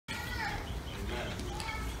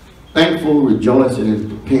Thankful, rejoicing, and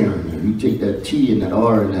preparing. You take that T and that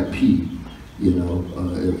R and that P. You know,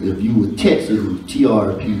 if you would text it with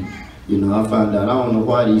TRP, you know, I found out, I don't know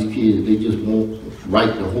why these kids, they just won't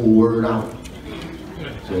write the whole word out.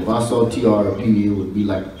 So if I saw TRP, it would be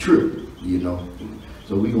like a trip, you know.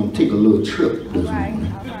 So we're going to take a little trip this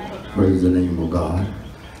morning. Praise the name of God.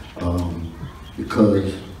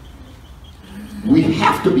 Because we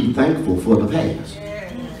have to be thankful for the past.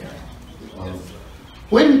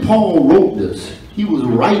 When Paul wrote this, he was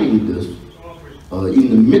writing this in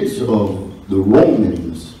the midst of the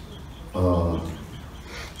Romans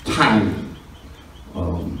time.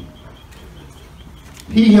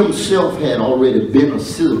 He himself had already been a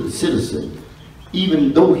citizen,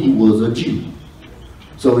 even though he was a Jew.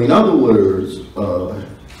 So in other words,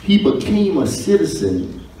 he became a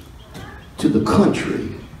citizen to the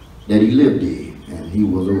country that he lived in, and he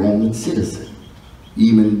was a Roman citizen,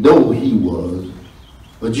 even though he was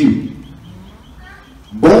a Jew.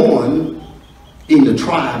 Born in the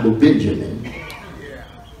tribe of Benjamin,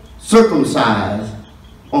 circumcised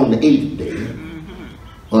on the 8th day,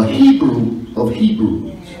 a Hebrew of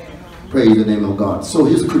Hebrews. Praise the name of God. So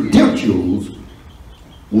his credentials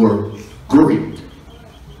were great.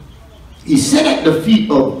 He sat at the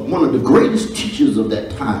feet of one of the greatest teachers of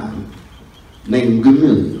that time, named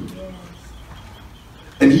Gamaliel.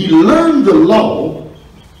 And he learned the law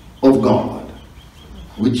of God,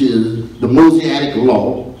 which is the Mosaic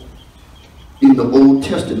law in the Old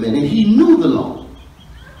Testament. And he knew the law.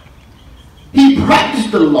 He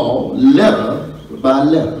practiced the law letter by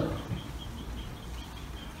letter.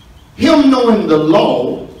 Him knowing the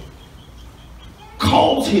law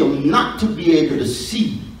caused him not to be able to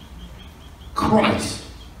see Christ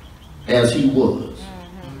as he was.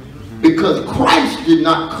 Because Christ did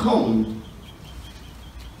not come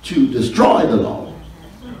to destroy the law,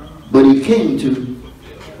 but he came to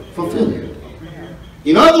fulfill it.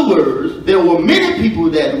 In other words, there were many people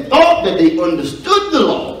that thought that they understood the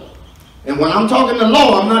law. And when I'm talking the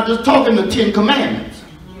law, I'm not just talking the 10 Commandments.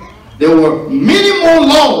 There were many more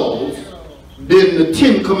laws than the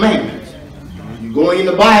 10 Commandments. You go in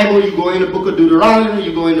the Bible, you go in the book of Deuteronomy,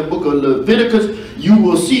 you go in the book of Leviticus, you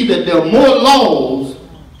will see that there are more laws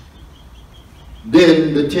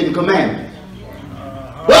than the 10 Commandments.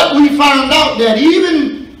 But we found out that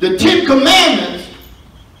even the 10 Commandments,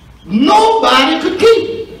 nobody could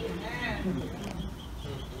keep.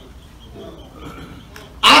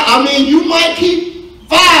 I mean, you might keep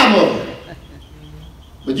 5 of them,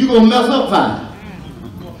 but you're going to mess up 5.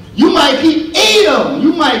 You might keep 8 of them.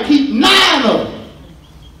 You might keep 9 of them,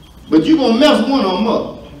 but you're going to mess one of them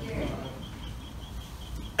up.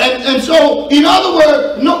 And so, in other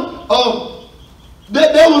words,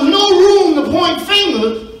 there was no room to point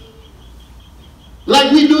fingers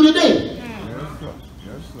like we do today.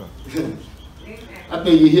 Yes, sir. I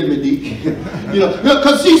think you hear me, Deke. You know,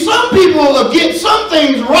 because see, some people will get some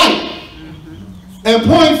things right and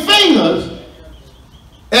point fingers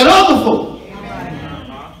at other folks.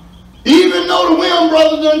 Even though the Williams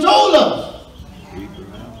brothers done told us,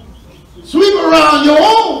 sweep around your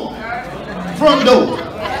own front door.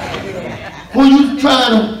 Who you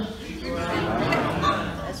trying to?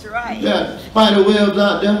 That's right. Yeah, spider webs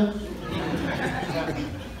out there.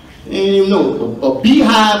 You ain't even know a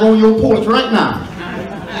beehive on your porch right now.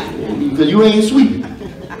 Because you ain't sweeping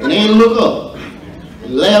and ain't look up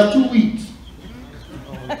in the last 2 weeks.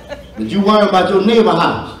 But you worry about your neighbor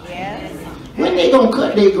house. Yes. When they gonna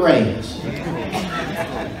cut their grass?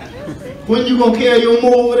 When you gonna carry your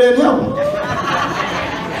mower over there and help them?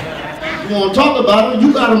 You wanna talk about it?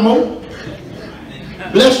 You got a mower.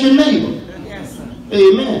 Bless your neighbor. Yes.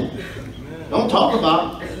 Amen. Don't talk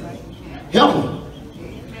about it. Help them.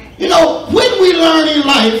 You know, when we learn in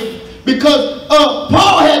life, because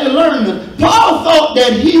Paul had to learn this. Paul thought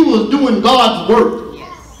that he was doing God's work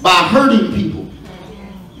by hurting people.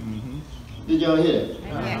 Did y'all hear that?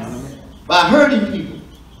 Yes. By hurting people.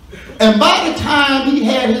 And by the time he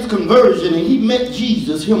had his conversion and he met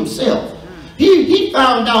Jesus himself, he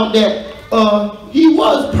found out that he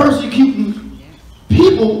was persecuting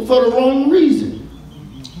people for the wrong reason.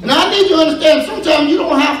 And I need you to understand, sometimes you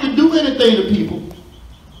don't have to do anything to people.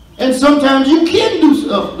 And sometimes you can do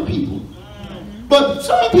stuff to people. But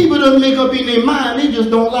some people don't make up in their mind, they just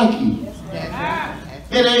don't like you.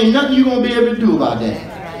 And there ain't nothing you're going to be able to do about that.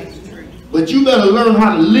 But you better learn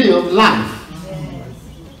how to live life.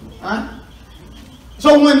 Right?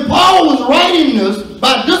 So when Paul was writing this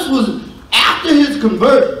was after his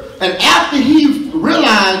conversion, and after he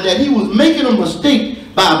realized that he was making a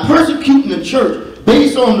mistake by persecuting the church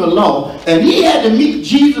based on the law, and he had to meet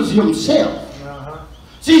Jesus himself.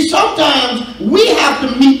 See, sometimes we have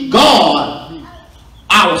to meet God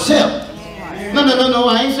ourselves. No,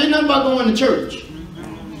 I ain't saying nothing about going to church.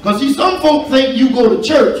 Because see, some folk think you go to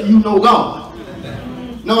church, you know God.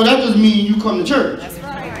 No, that just means you come to church.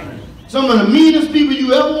 Some of the meanest people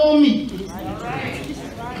you ever want to meet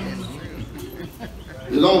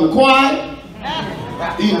is on the choir,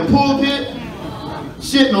 in the pulpit,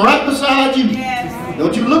 sitting right beside you.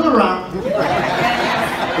 Don't you look around.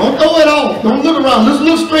 Don't throw it off. Don't look around. Just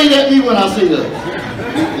look straight at me when I say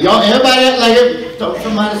that. Y'all, everybody act like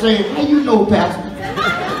somebody saying, how you know, Pastor?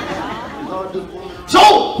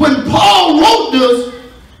 So when Paul wrote this,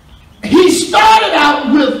 he started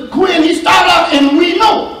out with Quinn. He started out, and we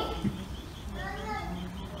know.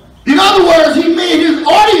 In other words, he made his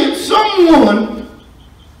audience someone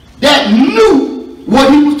that knew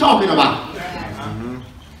what he was talking about.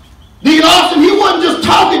 Deacon Austin, he wasn't just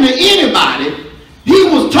talking to anybody. He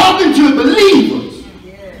was talking to believers.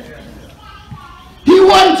 He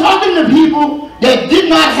wasn't talking to people that did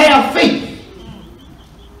not have faith.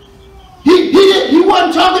 He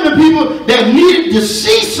wasn't talking to people that needed to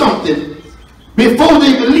see something before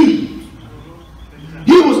they believed.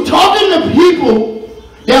 He was talking to people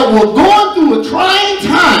that were going through a trying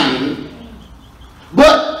time,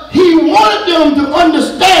 but he wanted them to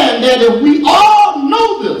understand that if we all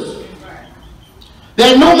know this,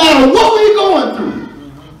 that no matter what we're going through,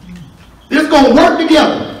 it's going to work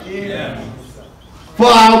together for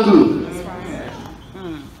our good.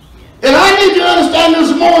 And I need you to understand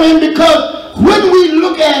this morning, because when we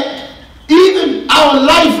look at even our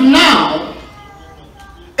life now,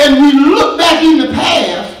 and we look back in the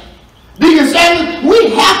past, we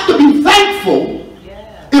have to be thankful,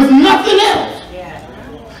 if nothing else.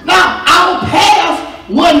 Now, our past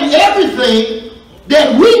wasn't everything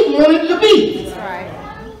that we wanted to be.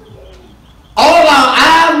 All our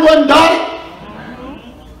I's wasn't dotted.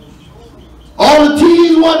 All the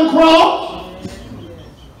T's wasn't crossed.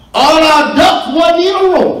 All our ducks wasn't in a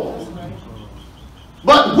row.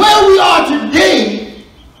 But where we are today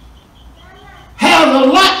has a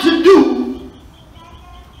lot to do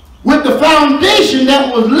with the foundation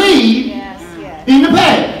that was laid in the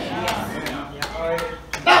past.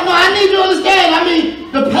 Now, I need you to understand, I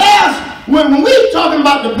mean, the past, when we're talking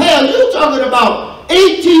about the past, you're talking about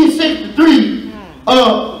 1863.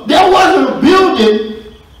 There wasn't a building,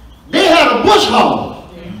 they had a bush hall.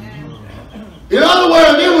 In other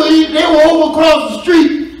words, they were over across the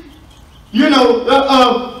street, you know,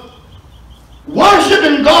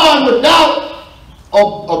 worshiping God without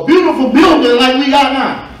a beautiful building like we got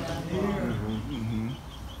now.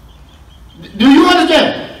 Do you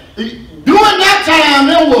understand? During that time,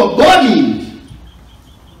 there were buggies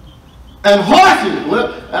and horses.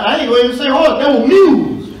 Well, I ain't going to say horses. There were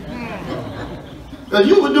mules. Because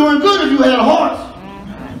you were doing good if you had a horse.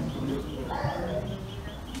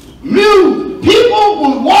 Mules. People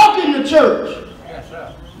were walking to church.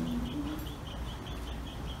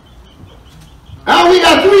 Now we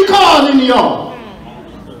got 3 cars in the yard.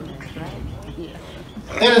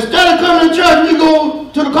 And instead of coming to church, we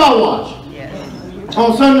go to the car wash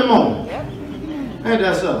on Sunday morning. Ain't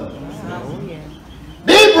that something?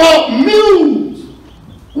 They brought mules,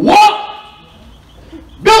 walked,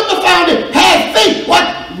 built the foundation, had faith.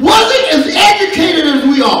 Wasn't as educated as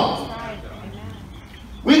we are.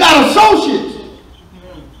 We got associates,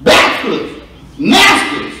 bachelors,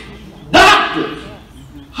 masters, doctors.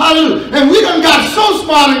 Hallelujah. And we done got so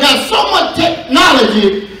smart and got so much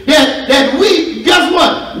technology that we, guess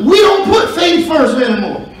what? We don't put faith first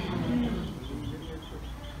anymore.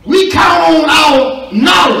 We count on our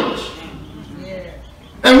knowledge.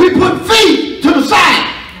 And we put faith to the side.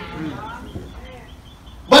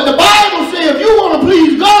 But the Bible says if you want to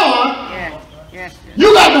please God,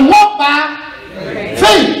 you got to walk by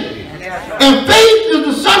faith. And faith is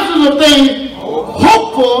the substance of things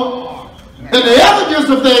hoped for and the evidence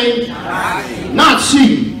of things not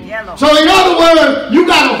seen. So in other words, you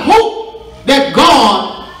got to hope that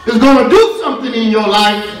God is going to do something in your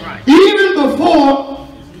life even before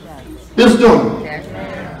it's done.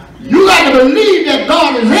 You got to believe that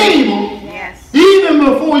God is able even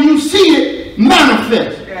before you see it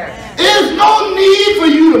manifest. There's no need for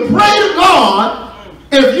you to pray to God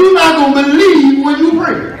if you're not going to believe when you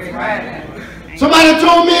pray. Somebody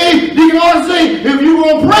told me, Deacon Austin say, if you're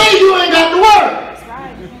going to pray, you ain't got the word.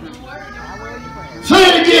 Say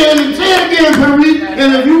it again and say it again, Paris.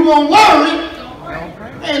 And if you're going to worry,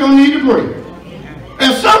 ain't no need to pray.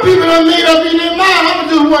 And some people have made up in their mind, I'm going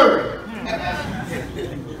to just worry.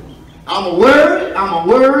 I'm a worry, I'm a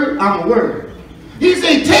worry, I'm a worry. He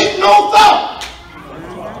said, take no thought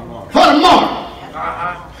for tomorrow.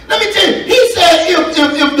 Let me tell you, he said,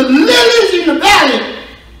 if the lilies in the valley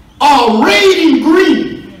are red and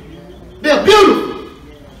green, they're beautiful.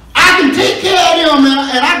 I can take care of them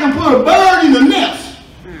and I can put a bird in the nest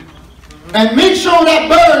and make sure that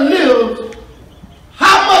bird lives.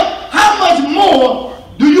 How much more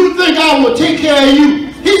do you think I will take care of you?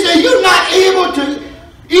 He said, you're not able to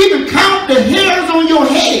even count the hairs on your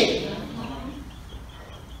head.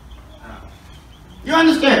 You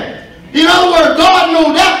understand? In other words, God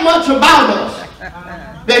knows that much about us,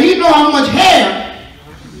 that he knows how much hair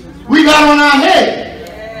we got on our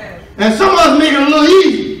head. And some of us make it a little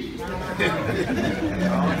easy.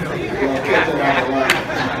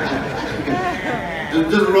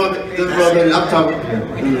 Just rub it. I'm talking.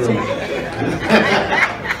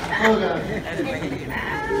 Oh, God.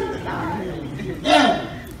 Yeah.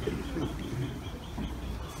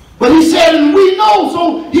 But he said, and we know,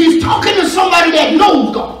 so he's talking to somebody that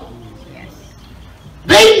knows God.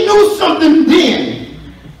 They knew something then.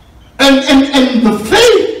 And the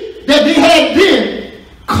faith that they had then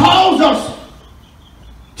caused us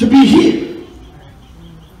to be here.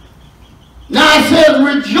 Now it says,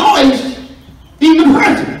 rejoice in the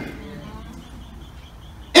present.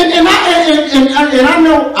 And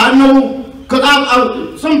I know, because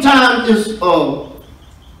I sometimes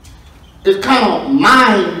it's kind of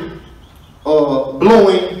mind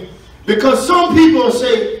blowing, because some people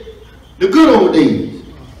say the good old days.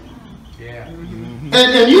 Yeah.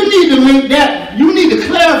 And you need to make that, you need to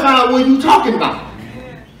clarify what you're talking about.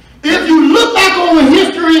 If you look back over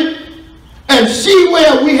history and see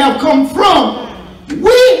where we have come from,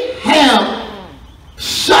 we have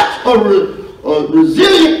such a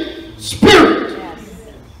resilient spirit.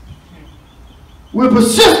 We're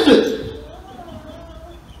persistent.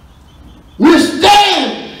 We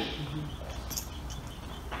stand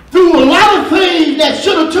through a lot of things that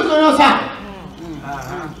should have taken us out.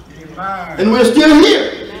 And we're still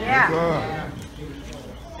here. Yeah.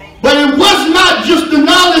 But it was not just the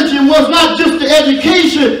knowledge, it was not just the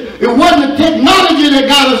education, it wasn't the technology that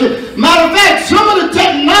got us here. Matter of fact, some of the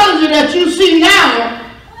technology that you see now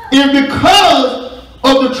is because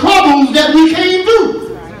of the troubles that we came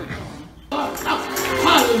through.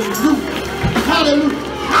 Hallelujah. Hallelujah.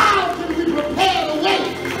 How can we prepare the way?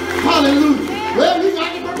 Hallelujah. Well, we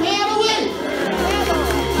got to prepare the way.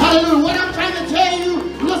 Hallelujah. What I'm trying to tell you,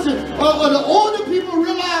 listen, the older people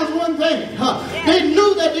realized one thing. They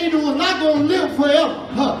knew that they was not going to live forever.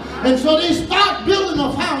 And so they start building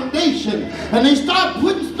a foundation. And they start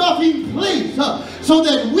putting stuff in place so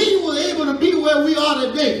that we were able to be where we are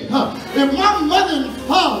today. If my mother and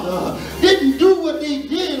father didn't do what they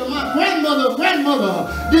did, or my grandmother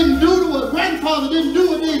didn't do what grandfather didn't do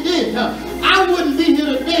what they did, I wouldn't be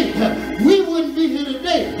here today. We wouldn't be here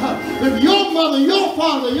today. If your mother, your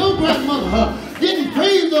father, your grandmother didn't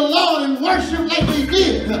praise the Lord and worship like they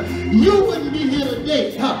did, you wouldn't be here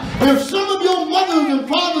today. If some of your mothers and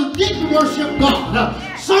fathers didn't worship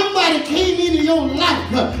God, somebody came into your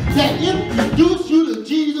life that introduced you to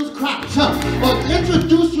Jesus Christ, or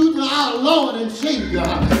introduced you to our Lord and Savior.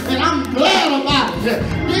 And I'm glad about it.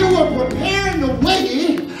 They were preparing the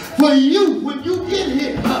way for you when you get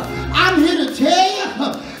here. I'm here to tell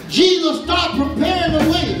you, Jesus started preparing the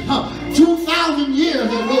way 2,000 years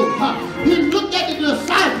ago. He looked at the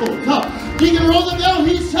disciples. Deacon Roosevelt,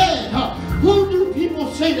 he said, who do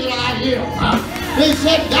people say that I am? They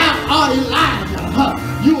said, thou art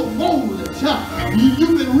Elijah. You are Moses.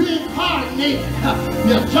 You've been reincarnated.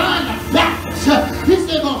 You're John the Baptist. He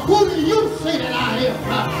said, but who do you say that I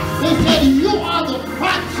am? They said, you are the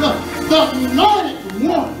Christ, the anointed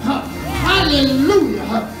one.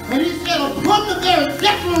 Hallelujah. And he said, upon the very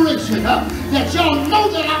declaration that y'all know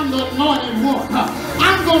that I'm the anointed one,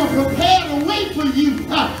 I'm going to prepare the way for you.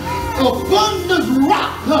 Upon this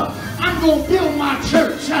rock, I'm going to build my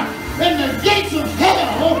church. And the gates of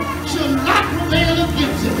hell shall not prevail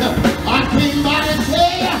against it. I came by to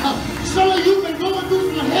tell you, some of you been going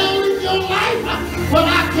through some hell in your life, but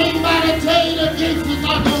I came by to tell you the gates